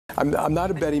I'm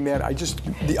not a betting man.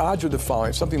 The odds are the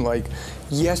following. Something like,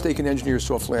 yes, they can engineer a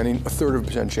soft landing,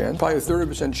 1/3% chance. Probably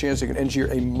 1/3% chance they can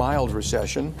engineer a mild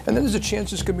recession. And then there's a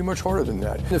chance it's going to be much harder than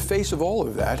that. In the face of all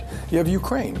of that, you have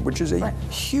Ukraine, which is a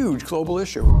huge global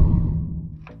issue.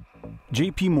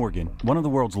 JPMorgan, one of the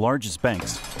world's largest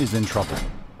banks, is in trouble.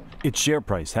 Its share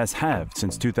price has halved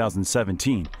since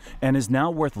 2017 and is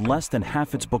now worth less than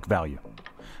half its book value.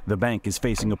 The bank is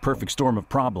facing a perfect storm of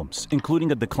problems,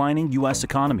 including a declining U.S.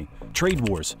 economy, trade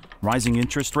wars, rising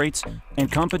interest rates,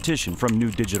 and competition from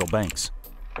new digital banks.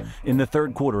 In the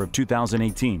third quarter of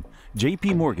 2018,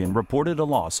 JPMorgan reported a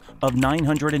loss of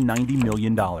 $990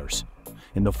 million.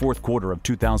 In the fourth quarter of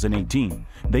 2018,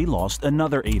 they lost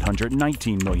another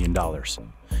 $819 million.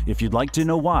 If you'd like to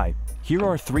know why, here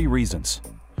are 3 reasons.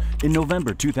 In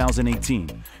November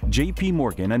 2018,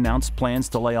 JPMorgan announced plans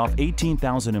to lay off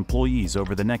 18,000 employees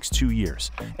over the next 2 years,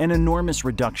 an enormous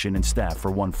reduction in staff for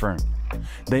one firm.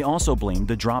 They also blamed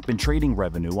the drop in trading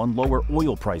revenue on lower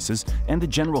oil prices and the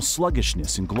general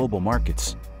sluggishness in global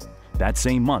markets. That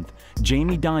same month,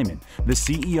 Jamie Dimon, the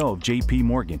CEO of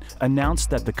JPMorgan, announced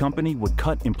that the company would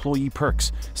cut employee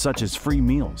perks such as free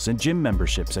meals and gym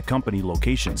memberships at company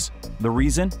locations. The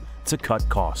reason? To cut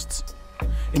costs.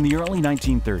 In the early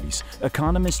 1930s,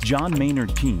 economist John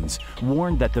Maynard Keynes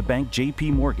warned that the bank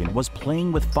JPMorgan was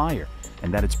playing with fire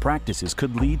and that its practices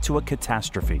could lead to a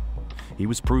catastrophe. He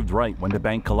was proved right when the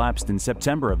bank collapsed in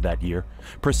September of that year,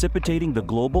 precipitating the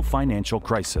global financial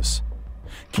crisis.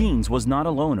 Keynes was not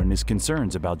alone in his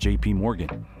concerns about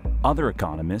JPMorgan. Other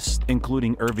economists,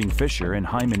 including Irving Fisher and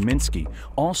Hyman Minsky,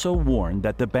 also warned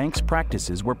that the bank's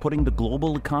practices were putting the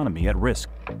global economy at risk.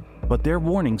 But their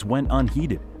warnings went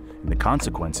unheeded, and the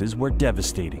consequences were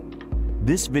devastating.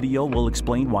 This video will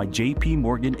explain why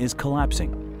JPMorgan is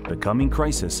collapsing, the coming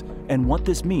crisis, and what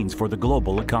this means for the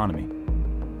global economy.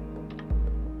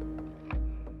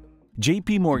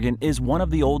 JPMorgan is one of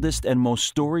the oldest and most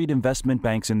storied investment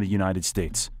banks in the United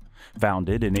States.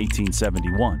 Founded in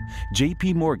 1871,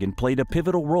 JPMorgan played a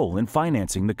pivotal role in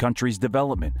financing the country's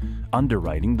development,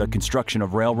 underwriting the construction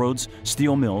of railroads,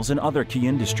 steel mills, and other key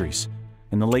industries.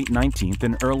 In the late 19th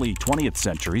and early 20th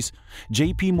centuries,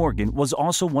 JPMorgan was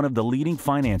also one of the leading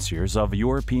financiers of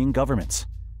European governments.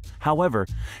 However,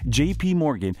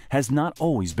 JPMorgan has not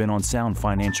always been on sound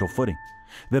financial footing.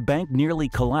 The bank nearly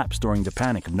collapsed during the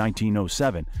Panic of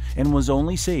 1907 and was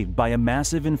only saved by a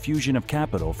massive infusion of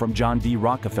capital from John D.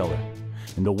 Rockefeller.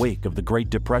 In the wake of the Great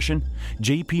Depression,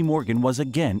 JPMorgan was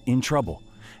again in trouble,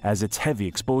 as its heavy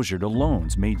exposure to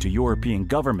loans made to European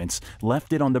governments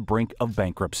left it on the brink of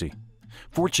bankruptcy.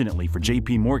 Fortunately for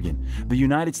JPMorgan, the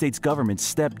United States government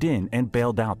stepped in and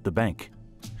bailed out the bank.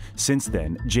 Since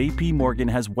then, JPMorgan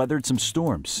has weathered some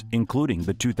storms, including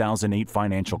the 2008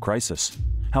 financial crisis.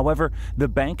 However, the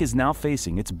bank is now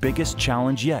facing its biggest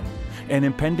challenge yet, an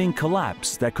impending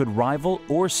collapse that could rival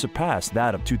or surpass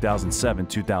that of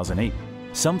 2007-2008.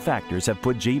 Some factors have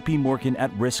put JPMorgan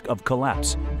at risk of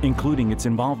collapse, including its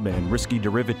involvement in risky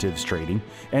derivatives trading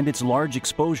and its large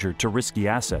exposure to risky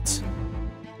assets.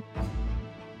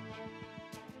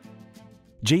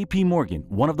 JPMorgan,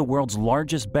 one of the world's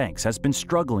largest banks, has been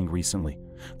struggling recently.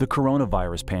 The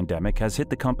coronavirus pandemic has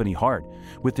hit the company hard,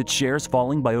 with its shares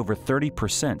falling by over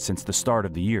 30% since the start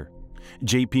of the year.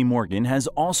 JPMorgan has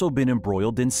also been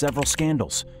embroiled in several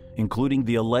scandals, including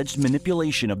the alleged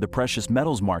manipulation of the precious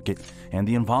metals market and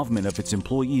the involvement of its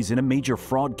employees in a major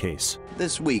fraud case.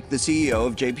 This week, the CEO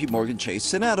of JPMorgan Chase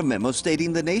sent out a memo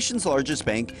stating the nation's largest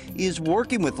bank is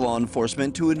working with law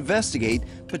enforcement to investigate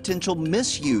potential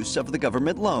misuse of the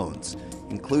government loans,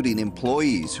 including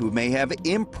employees who may have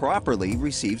improperly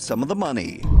received some of the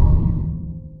money.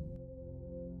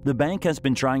 The bank has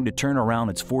been trying to turn around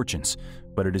its fortunes,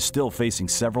 but it is still facing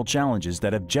several challenges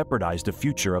that have jeopardized the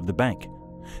future of the bank.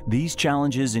 These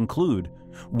challenges include: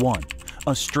 1.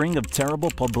 A string of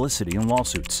terrible publicity and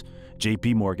lawsuits.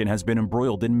 JPMorgan has been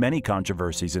embroiled in many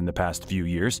controversies in the past few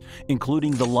years,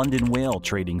 including the London whale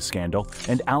trading scandal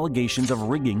and allegations of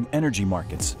rigging energy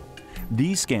markets.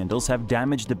 These scandals have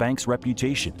damaged the bank's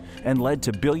reputation and led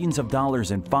to billions of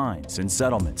dollars in fines and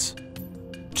settlements.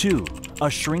 2. A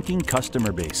shrinking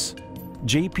customer base.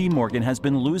 JPMorgan has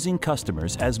been losing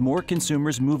customers as more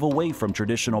consumers move away from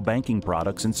traditional banking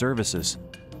products and services.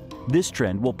 This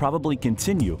trend will probably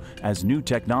continue as new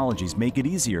technologies make it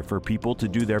easier for people to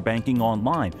do their banking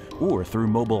online or through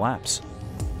mobile apps.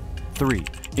 3.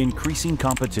 Increasing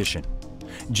competition.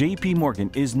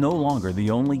 JPMorgan is no longer the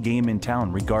only game in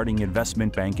town regarding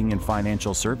investment banking and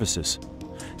financial services.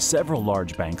 Several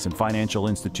large banks and financial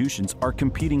institutions are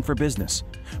competing for business,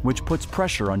 which puts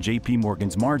pressure on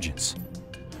JPMorgan's margins.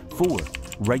 4.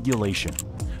 Regulation.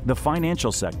 The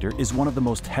financial sector is one of the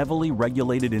most heavily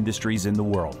regulated industries in the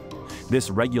world.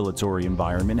 This regulatory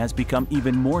environment has become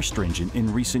even more stringent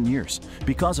in recent years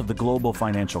because of the global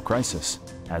financial crisis.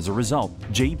 As a result,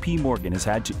 JPMorgan has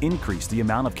had to increase the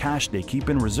amount of cash they keep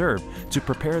in reserve to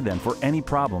prepare them for any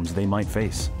problems they might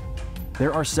face.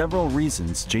 There are several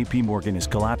reasons JPMorgan is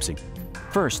collapsing.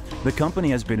 First, the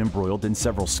company has been embroiled in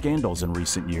several scandals in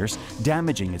recent years,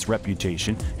 damaging its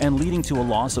reputation and leading to a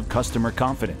loss of customer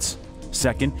confidence.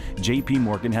 Second,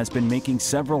 JPMorgan has been making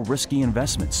several risky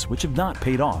investments which have not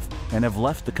paid off and have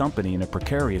left the company in a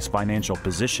precarious financial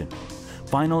position.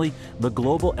 Finally, the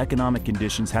global economic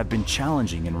conditions have been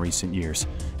challenging in recent years,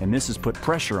 and this has put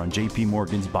pressure on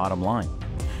JPMorgan's bottom line.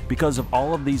 Because of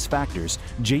all of these factors,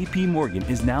 JPMorgan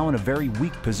is now in a very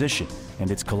weak position, and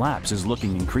its collapse is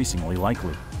looking increasingly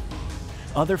likely.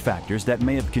 Other factors that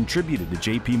may have contributed to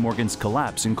JPMorgan's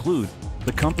collapse include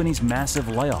the company's massive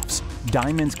layoffs,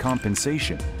 Diamond's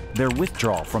compensation, their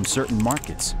withdrawal from certain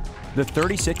markets, the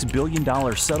 $36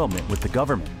 billion settlement with the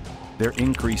government, their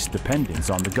increased dependence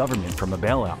on the government from a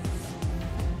bailout.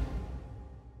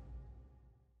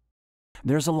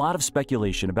 There's a lot of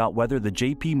speculation about whether the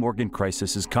JPMorgan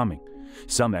crisis is coming.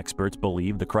 Some experts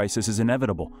believe the crisis is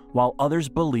inevitable, while others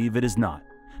believe it is not.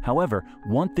 However,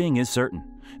 one thing is certain: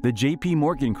 the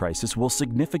JPMorgan crisis will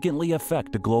significantly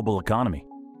affect the global economy.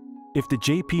 If the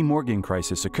JPMorgan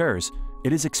crisis occurs,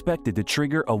 it is expected to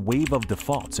trigger a wave of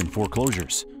defaults and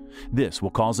foreclosures. This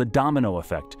will cause a domino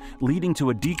effect, leading to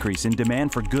a decrease in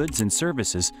demand for goods and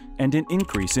services and an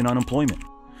increase in unemployment.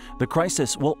 The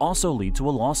crisis will also lead to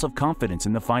a loss of confidence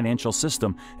in the financial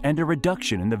system and a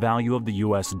reduction in the value of the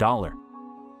US dollar.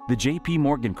 The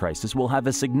JPMorgan crisis will have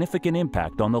a significant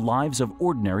impact on the lives of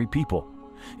ordinary people.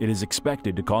 It is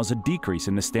expected to cause a decrease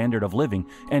in the standard of living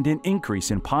and an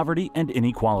increase in poverty and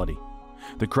inequality.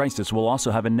 The crisis will also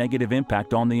have a negative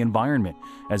impact on the environment,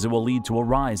 as it will lead to a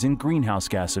rise in greenhouse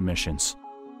gas emissions.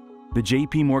 The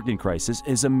JPMorgan crisis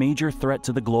is a major threat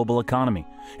to the global economy,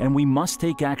 and we must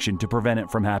take action to prevent it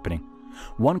from happening.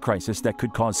 One crisis that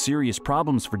could cause serious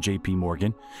problems for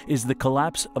JPMorgan is the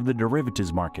collapse of the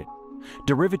derivatives market.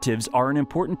 Derivatives are an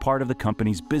important part of the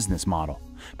company's business model,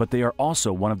 but they are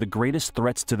also one of the greatest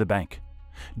threats to the bank.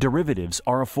 Derivatives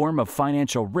are a form of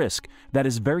financial risk that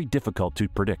is very difficult to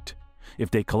predict. If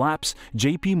they collapse,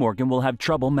 JPMorgan will have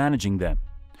trouble managing them.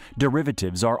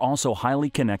 Derivatives are also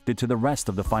highly connected to the rest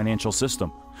of the financial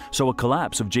system, so a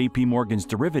collapse of JPMorgan's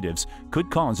derivatives could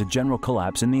cause a general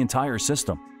collapse in the entire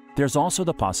system. There's also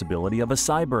the possibility of a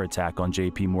cyber attack on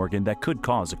JPMorgan that could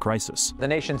cause a crisis. The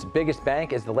nation's biggest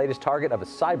bank is the latest target of a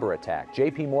cyber attack.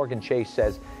 JPMorgan Chase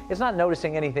says it's not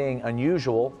noticing anything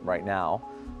unusual right now,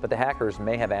 but the hackers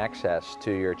may have access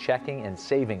to your checking and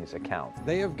savings account.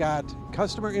 They have got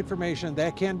customer information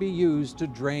that can be used to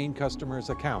drain customers'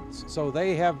 accounts. So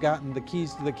they have gotten the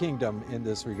keys to the kingdom in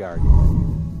this regard.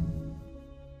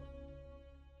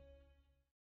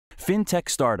 Fintech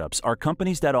startups are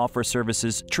companies that offer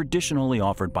services traditionally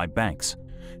offered by banks.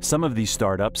 Some of these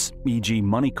startups, e.g.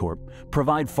 MoneyCorp,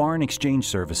 provide foreign exchange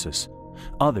services.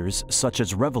 Others, such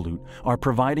as Revolut, are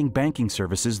providing banking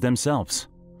services themselves.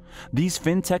 These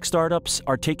fintech startups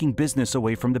are taking business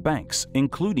away from the banks,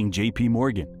 including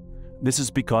JPMorgan. This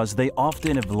is because they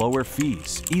often have lower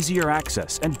fees, easier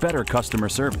access, and better customer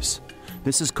service.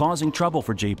 This is causing trouble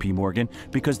for JPMorgan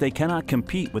because they cannot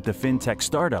compete with the fintech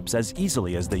startups as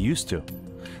easily as they used to.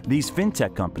 These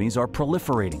fintech companies are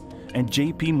proliferating, and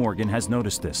JPMorgan has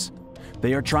noticed this.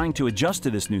 They are trying to adjust to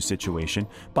this new situation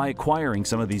by acquiring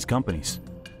some of these companies.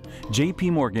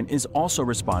 JPMorgan is also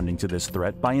responding to this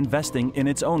threat by investing in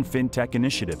its own fintech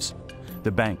initiatives.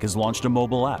 The bank has launched a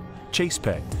mobile app,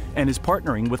 ChasePay, and is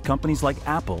partnering with companies like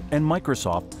Apple and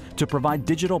Microsoft to provide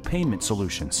digital payment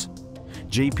solutions.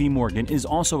 JPMorgan is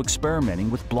also experimenting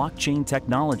with blockchain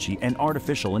technology and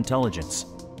artificial intelligence.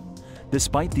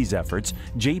 Despite these efforts,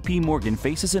 JPMorgan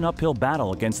faces an uphill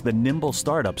battle against the nimble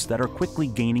startups that are quickly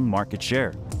gaining market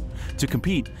share. To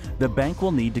compete, the bank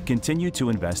will need to continue to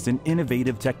invest in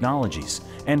innovative technologies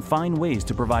and find ways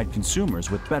to provide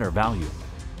consumers with better value.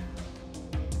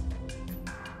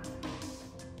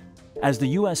 As the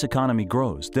U.S. economy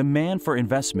grows, demand for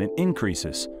investment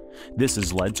increases. This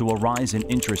has led to a rise in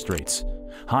interest rates.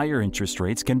 Higher interest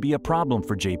rates can be a problem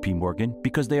for JPMorgan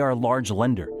because they are a large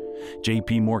lender.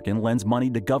 JPMorgan lends money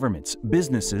to governments,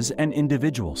 businesses, and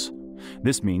individuals.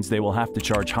 This means they will have to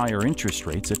charge higher interest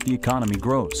rates if the economy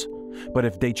grows. But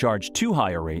if they charge too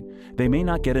high a rate, they may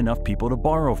not get enough people to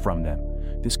borrow from them.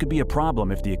 This could be a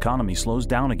problem if the economy slows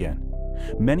down again.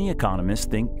 Many economists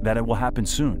think that it will happen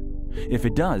soon. If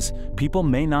it does, people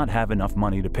may not have enough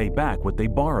money to pay back what they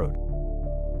borrowed.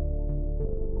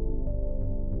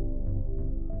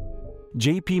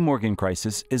 JPMorgan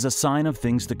crisis is a sign of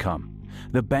things to come.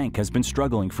 The bank has been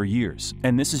struggling for years,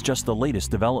 and this is just the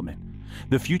latest development.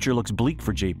 The future looks bleak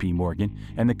for JPMorgan,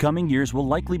 and the coming years will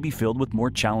likely be filled with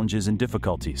more challenges and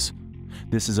difficulties.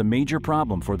 This is a major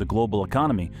problem for the global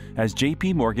economy, as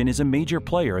JPMorgan is a major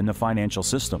player in the financial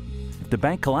system. If the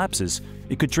bank collapses,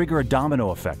 it could trigger a domino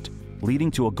effect,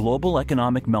 leading to a global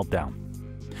economic meltdown.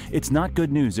 It's not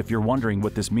good news if you're wondering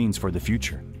what this means for the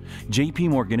future.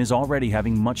 JPMorgan is already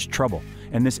having much trouble,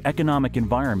 and this economic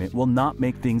environment will not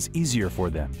make things easier for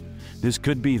them. This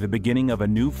could be the beginning of a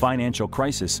new financial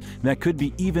crisis that could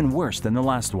be even worse than the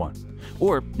last one.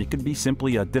 Or it could be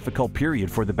simply a difficult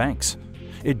period for the banks.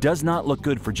 It does not look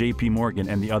good for JPMorgan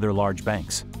and the other large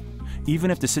banks. Even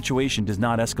if the situation does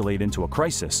not escalate into a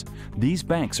crisis, these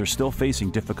banks are still facing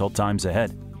difficult times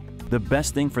ahead. The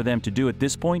best thing for them to do at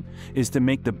this point is to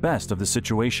make the best of the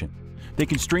situation. They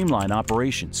can streamline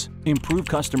operations, improve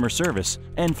customer service,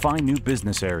 and find new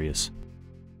business areas.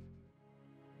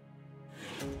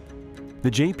 The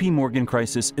JPMorgan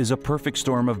crisis is a perfect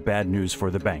storm of bad news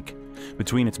for the bank.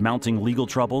 Between its mounting legal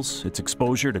troubles, its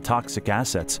exposure to toxic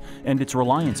assets, and its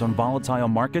reliance on volatile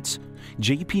markets,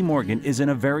 JPMorgan is in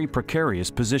a very precarious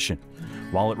position.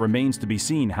 While it remains to be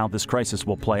seen how this crisis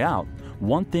will play out,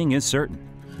 one thing is certain: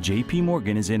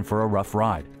 JPMorgan is in for a rough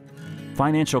ride.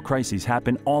 Financial crises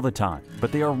happen all the time,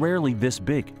 but they are rarely this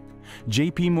big.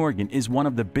 JPMorgan is one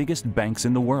of the biggest banks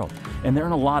in the world, and they're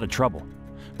in a lot of trouble.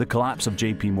 The collapse of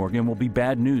JPMorgan will be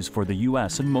bad news for the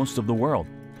US and most of the world.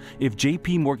 If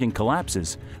JPMorgan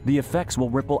collapses, the effects will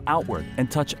ripple outward and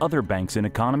touch other banks and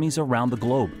economies around the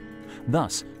globe.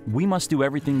 Thus, we must do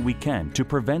everything we can to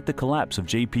prevent the collapse of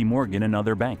JPMorgan and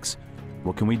other banks.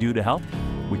 What can we do to help?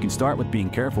 We can start with being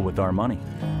careful with our money.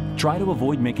 Try to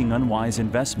avoid making unwise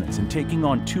investments and taking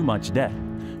on too much debt.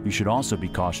 You should also be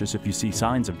cautious if you see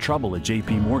signs of trouble at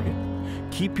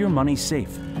JPMorgan. Keep your money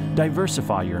safe,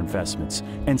 diversify your investments,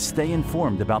 and stay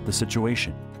informed about the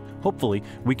situation. Hopefully,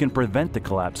 we can prevent the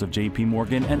collapse of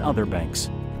JPMorgan and other banks.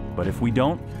 But if we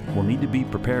don't, we'll need to be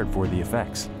prepared for the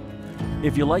effects.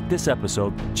 If you like this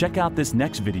episode, check out this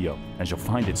next video, as you'll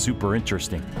find it super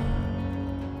interesting.